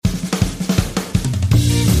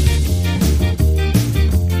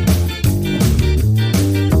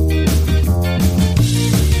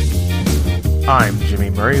I'm Jimmy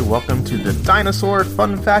Murray. Welcome to the Dinosaur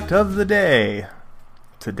Fun Fact of the Day.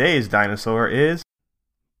 Today's dinosaur is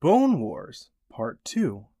Bone Wars, Part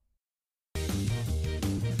 2.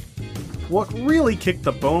 What really kicked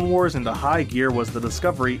the Bone Wars into high gear was the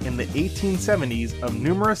discovery in the 1870s of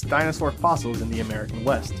numerous dinosaur fossils in the American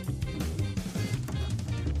West.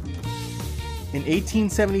 In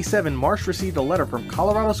 1877, Marsh received a letter from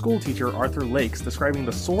Colorado schoolteacher Arthur Lakes describing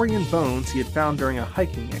the saurian bones he had found during a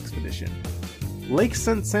hiking expedition. Lakes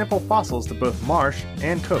sent sample fossils to both Marsh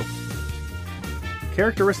and Cope.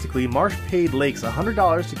 Characteristically, Marsh paid Lakes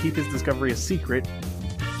 $100 to keep his discovery a secret,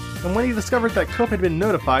 and when he discovered that Cope had been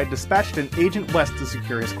notified, dispatched an agent west to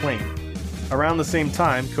secure his claim. Around the same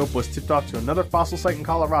time, Cope was tipped off to another fossil site in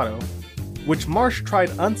Colorado, which Marsh tried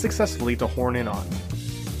unsuccessfully to horn in on.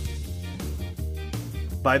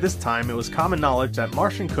 By this time, it was common knowledge that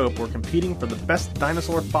Marsh and Cope were competing for the best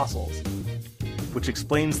dinosaur fossils, which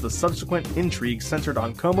explains the subsequent intrigue centered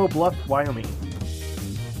on Como Bluff, Wyoming.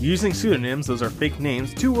 Using pseudonyms, those are fake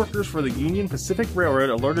names, two workers for the Union Pacific Railroad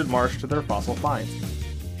alerted Marsh to their fossil finds,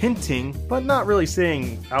 hinting, but not really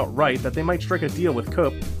saying outright, that they might strike a deal with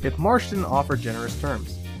Cope if Marsh didn't offer generous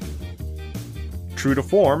terms. True to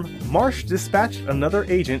form, Marsh dispatched another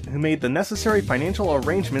agent who made the necessary financial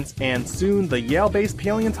arrangements, and soon the Yale-based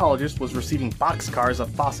paleontologist was receiving boxcars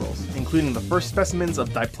of fossils, including the first specimens of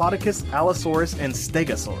Diplodocus, Allosaurus, and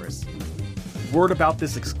Stegosaurus. Word about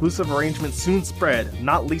this exclusive arrangement soon spread,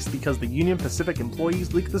 not least because the Union Pacific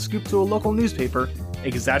employees leaked the scoop to a local newspaper,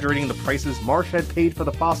 exaggerating the prices Marsh had paid for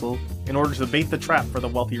the fossil in order to bait the trap for the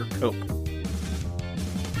wealthier Cope.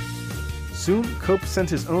 Soon, Cope sent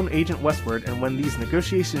his own agent westward, and when these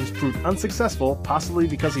negotiations proved unsuccessful, possibly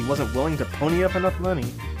because he wasn't willing to pony up enough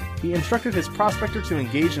money, he instructed his prospector to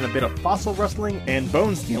engage in a bit of fossil rustling and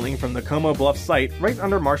bone stealing from the Como Bluff site right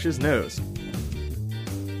under Marsh's nose.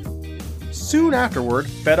 Soon afterward,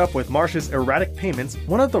 fed up with Marsh's erratic payments,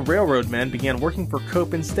 one of the railroad men began working for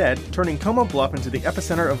Cope instead, turning Como Bluff into the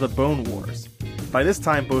epicenter of the Bone Wars. By this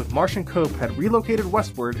time, both Marsh and Cope had relocated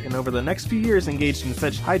westward, and over the next few years engaged in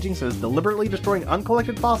such hijinks as deliberately destroying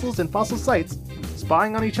uncollected fossils and fossil sites,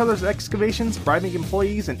 spying on each other's excavations, bribing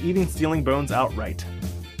employees, and even stealing bones outright.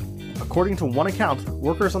 According to one account,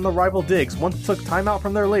 workers on the rival digs once took time out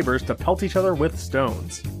from their labors to pelt each other with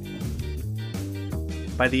stones.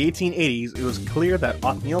 By the 1880s, it was clear that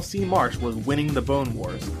Othniel C. Marsh was winning the Bone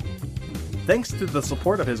Wars. Thanks to the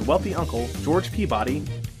support of his wealthy uncle, George Peabody,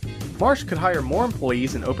 Marsh could hire more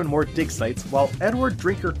employees and open more dig sites, while Edward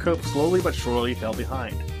Drinker Cope slowly but surely fell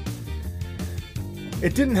behind.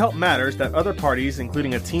 It didn't help matters that other parties,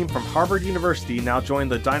 including a team from Harvard University, now joined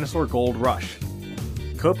the dinosaur gold rush.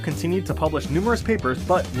 Cope continued to publish numerous papers,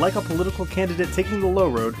 but like a political candidate taking the low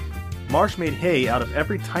road, Marsh made hay out of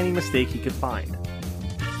every tiny mistake he could find.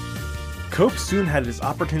 Cope soon had his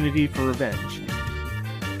opportunity for revenge.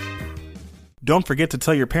 Don't forget to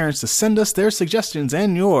tell your parents to send us their suggestions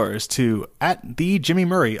and yours to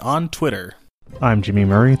 @TheJimmyMurray on Twitter. I'm Jimmy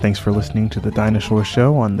Murray. Thanks for listening to The Dinosaur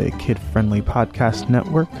Show on the Kid-Friendly Podcast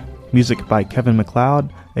Network. Music by Kevin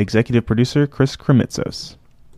MacLeod. Executive producer Chris Kremitzos.